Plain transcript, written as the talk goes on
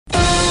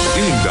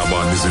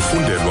Iindaba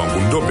nizifundelwa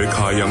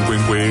nguNtombekhaya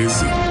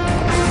Nkwenkwezi.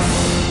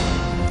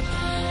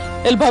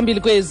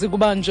 Eliphambili kwezi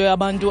kubanjwe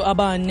abantu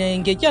abane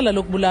ngetyala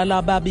lokubulala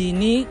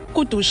ababini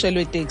kudushe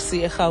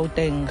lweetaxi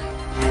eGauteng.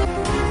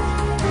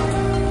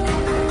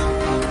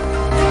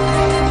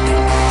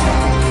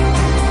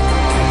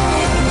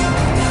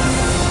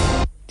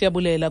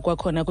 Ndiyabulela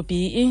kwakhona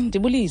ku-BE,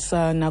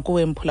 ndibulisa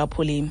nakuwe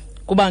mphulaphuli.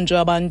 Kubanjwe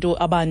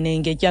abantu abane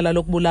ngetyala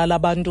lokubulala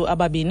abantu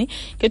ababini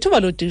ngethuba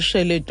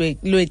lodushe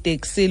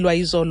lweetaxi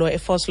lwayizolo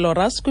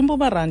eVosloorus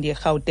kwiMpuma Randi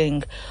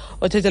yeGauteng.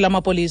 Othethela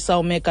amapolisa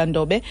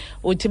uMekandobe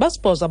uthi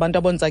basipoza abantu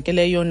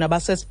abonzakeleyo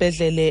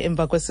nabasesibhedlele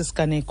emva kwesi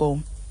siganeko.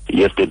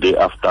 Yesterday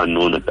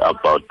afternoon at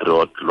about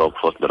 3 o'clock,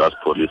 EVosloorus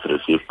police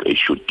received a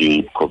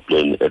shooting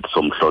complaint at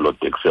Somhlolo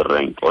taxi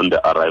rank. On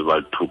the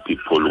arrival, 2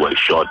 people were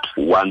shot.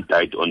 One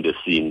died on the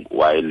scene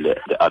while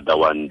the other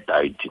one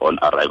died on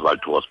arrival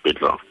to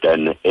hospital.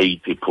 Then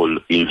 8 people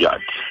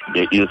injured.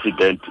 The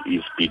incident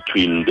is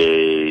between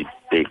the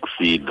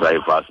taxi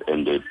drivers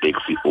and the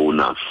taxi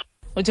owners.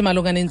 Uthi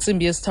malunga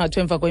nentsimbi yesithathu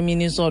emva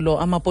kwemini izolo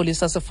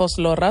amapolisa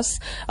aseVosloorus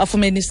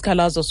afumene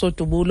isikhalazo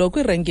sodubulo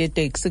kwirenki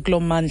yeteksi kulo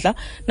mmandla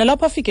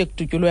nalapho afike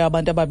kudutyulwe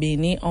abantu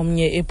ababini,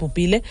 omnye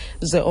ebhubhile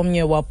ze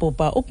omnye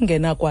wabhubha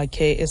ukungena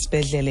kwakhe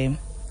esibhedlele.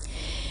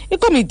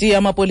 Ikomiti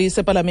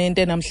yamapolisa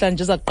epalamente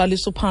namhlanje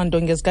izaqalisa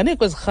uphando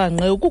ngeziganeko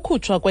ezirhanqe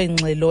ukukhutshwa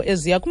kweengxelo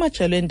eziya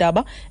kumajelo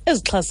eendaba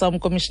ezixhasa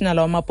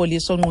umkomishinala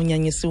wamapolisa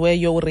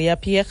onqunyanyisiweyo uRia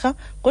Pierre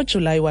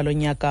ngoJulayi walo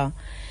nyaka.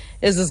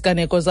 Ezi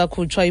ziganeko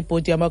zakhutshwa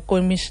ibhodi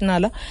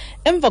yamakomishinala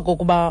emva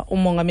kokuba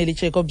umongameli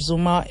Jacob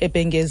Zuma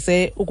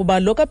ebhengeze ukuba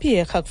lo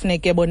kaPierre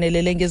kufuneka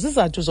ebonelele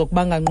ngezizathu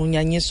zokuba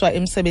nganqunyanyiswa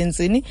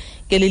emsebenzini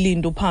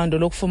ngelilinda uphando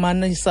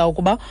lokufumanisa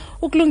ukuba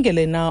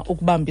ukulungele na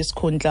ukubamba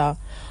isikhundla.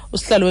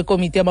 Usihlalo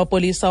wekomiti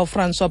yamapolisa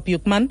uFrancois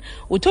Buchman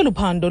uthole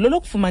uphando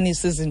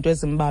lolokufumanisa izinto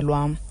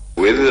ezimbalwa.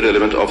 Whether the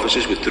relevant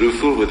officers were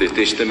truthful with their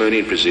testimony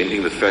in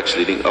presenting the facts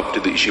leading up to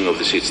the issuing of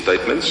the said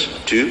statements.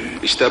 2.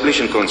 Establish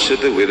and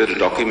consider whether the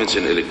documents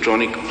and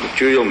electronic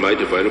material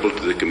made available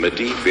to the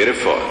committee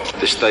verify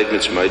the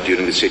statements made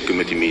during the said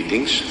committee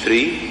meetings.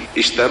 3.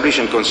 Establish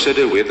and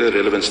consider whether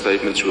relevant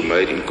statements were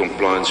made in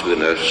compliance with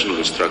the National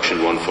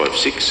Instruction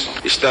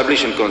 156.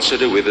 Establish and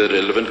consider whether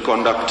relevant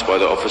conduct by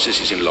the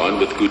officers is in line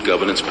with good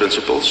governance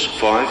principles.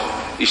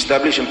 5.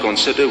 Establish and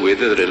consider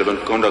whether the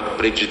relevant conduct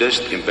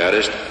prejudiced,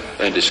 embarrassed,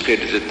 and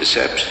discredited the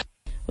SAPS.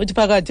 Uthi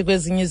phakathi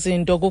kwezinye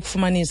izinto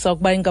kukufumanisa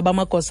ukuba ingaba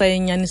amagosa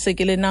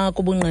enyanisekile na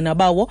kubungqina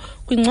bawo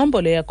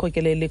kwingcombolo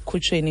yakhokelele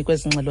ekukhutshweni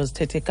kwezingxelo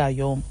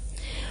zithethekayo.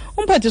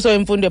 Umphathiswa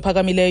wemfundo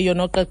ephakamileyo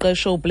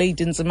noqeqesho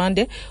uBlade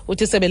Nzimande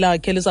uthi isebe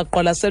lakhe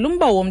lizaqwalasela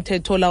umba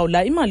womthetho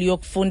olawula imali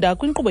yokufunda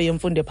kwinkqubo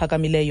yemfundo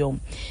ephakamileyo.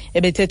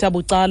 Ebethetha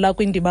bucala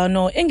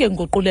kwindibano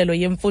engenguqulelo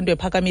yemfundo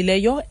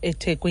ephakamileyo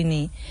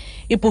eThekwini.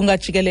 Ibhunga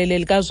jikelele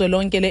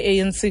likazwelonke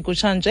le-ANC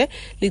kutshanje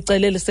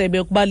licele lisebe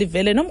ukuba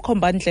livele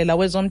nomkhombandlela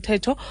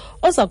wezomthetho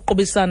oza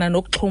kuqubisana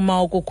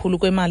nokuxhuma okukhulu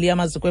kwemali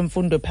yamaziko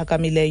emfundo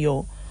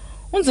ephakamileyo.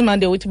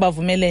 Unzimande uthi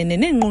bavumelene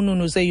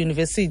neenqununu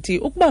zeyunivesithi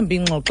ukubamba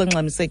ingxoxo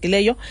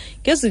engxamisekileyo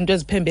ngezinto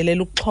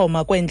eziphembelela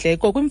ukuxhoma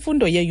kwendleko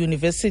kwimfundo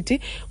yeyunivesithi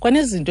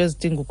kwanezinto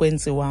ezidinga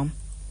ukwenziwa.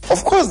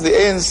 Of course,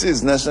 the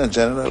ANC's National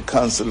General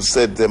Council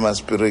said there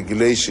must be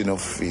regulation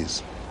of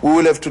fees. We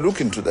will have to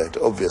look into that,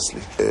 obviously,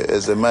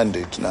 as a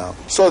mandate now,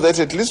 so that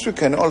at least we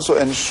can also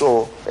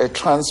ensure a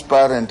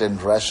transparent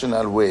and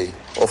rational way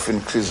of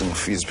increasing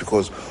fees,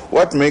 because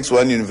what makes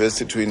one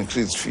university to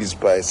increase fees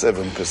by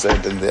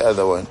 7% and the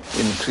other one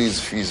increase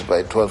fees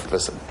by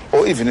 12%?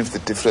 Or even if the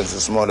difference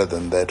is smaller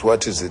than that,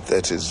 what is it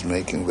that is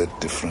making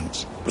that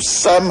difference?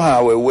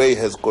 Somehow a way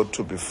has got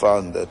to be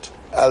found that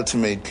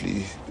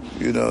ultimately,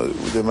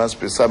 there must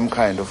be some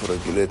kind of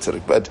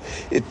regulatory, but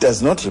it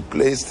does not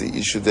replace the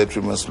issue that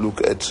we must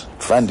look at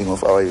funding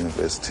of our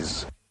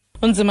universities.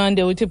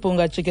 Unzimande uthi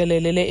ibhunga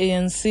jikelele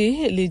le-ANC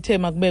lithe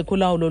makubekho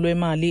ulawulo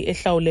lwemali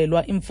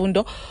ehlawulelwa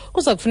imfundo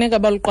kuza kufuneka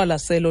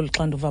baluqwalaselo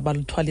oluxanduva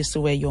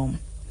baluthwalisiweyo.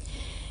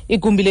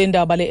 Igumbi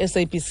leendaba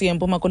le-SABC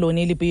eMpuma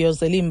Koloni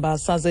libhiyozela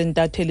iimbasa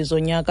zeentatheli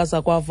zonyaka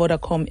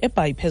zakwaVodacom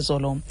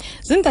eBhayiphezolo.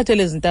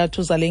 Ziintatheli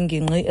ezintathu zale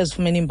ngingqi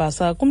ezifumene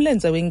iimbasa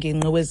kumlenze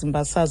wengingqi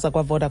wezimbasa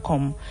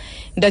zakwaVodacom.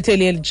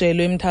 Intatheli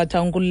elijelo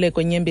eMthatha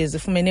uNkululeko Nyembezi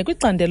ifumene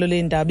kwicandelo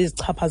leendaba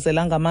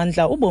ezichaphazela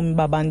ngamandla ubomi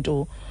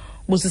babantu.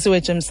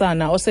 Busisiwe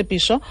Jemsana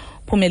osebhisho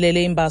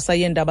phumelele imbasa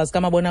yeendaba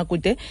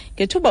zikamabonakude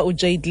ngethuba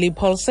uJade Lee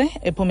Paulse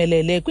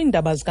ephumelele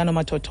kwiindaba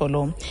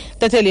zikanomathotholo.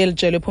 Intatheli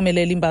elijelo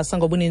ephumelele imbasa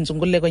ngobuninzi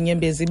uNkululeko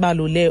Nyembezi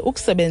ibalule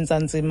ukusebenza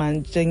nzima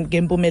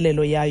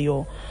ngempumelelo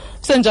yayo.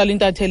 Kusenjalo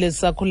intatheli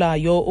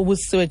ezisakhulayo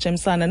ubusisiwe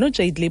Jemsana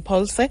noJade Lee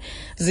Paulse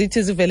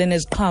zithi zivele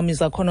neziqhamo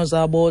izakhono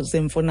zabo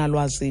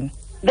zemfunalwazi.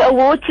 The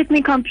award took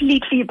me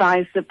completely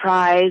by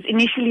surprise.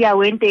 Initially, I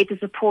went there to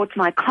support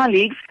my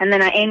colleagues, and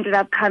then I ended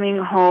up coming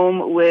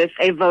home with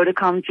a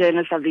Vodacom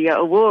Journalist of the Year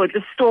award.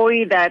 The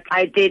story that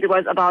I did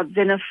was about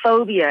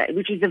xenophobia,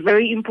 which is a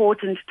very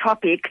important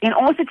topic, and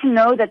also to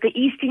know that the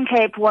Eastern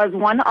Cape was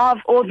one of,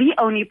 or the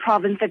only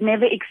province that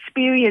never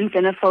experienced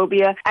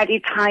xenophobia at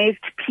its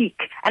highest peak.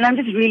 And I'm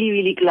just really,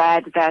 really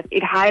glad that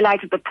it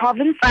highlighted the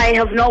province. I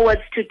have no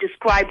words to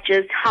describe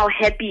just how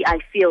happy I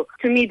feel.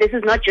 To me, this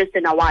is not just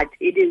an award.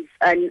 It is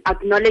an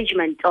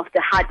acknowledgement of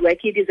the hard work.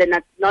 It is an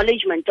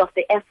acknowledgement of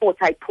the effort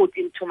I put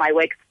into my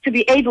work. To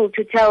be able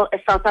to tell a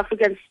South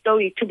African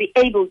story, to be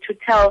able to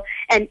tell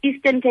an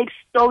Eastern Cape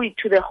story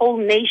to the whole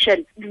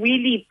nation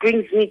really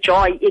brings me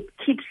joy. It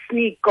keeps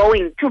me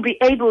going. To be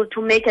able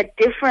to make a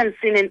difference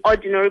in an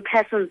ordinary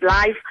person's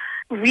life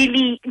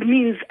really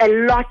means a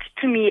lot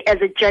to me as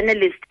a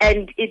journalist,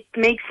 and it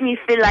makes me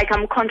feel like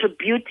I'm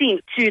contributing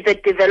to the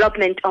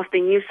development of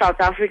the new South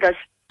Africa.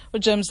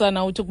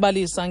 uJamesana uthi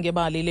ukubalisa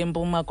ngebali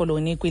leMpuma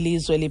Koloni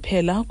kwilizwe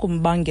liphela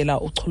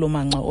kumbangela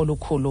uchulumanqa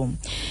olukhulu.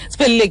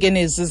 Sipheleleke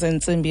nezi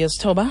zentsimbi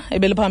yesithoba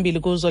ebeliphambili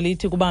kuzo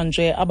lithi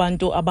kubanjwe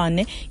abantu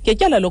abane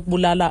ngetyala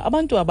lokubulala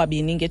abantu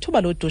ababini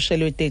ngethuba lodushe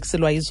lweetaxi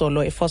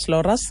lwayizolo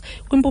eVosloorus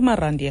kwiMpuma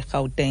Randi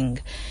yeGauteng.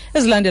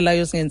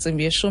 Ezilandelayo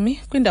zingentsimbi yeshumi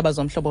kwindaba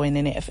zomhlobo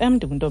wenene FM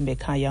ndinguntombi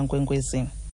ekhaya Nkwenkwezi.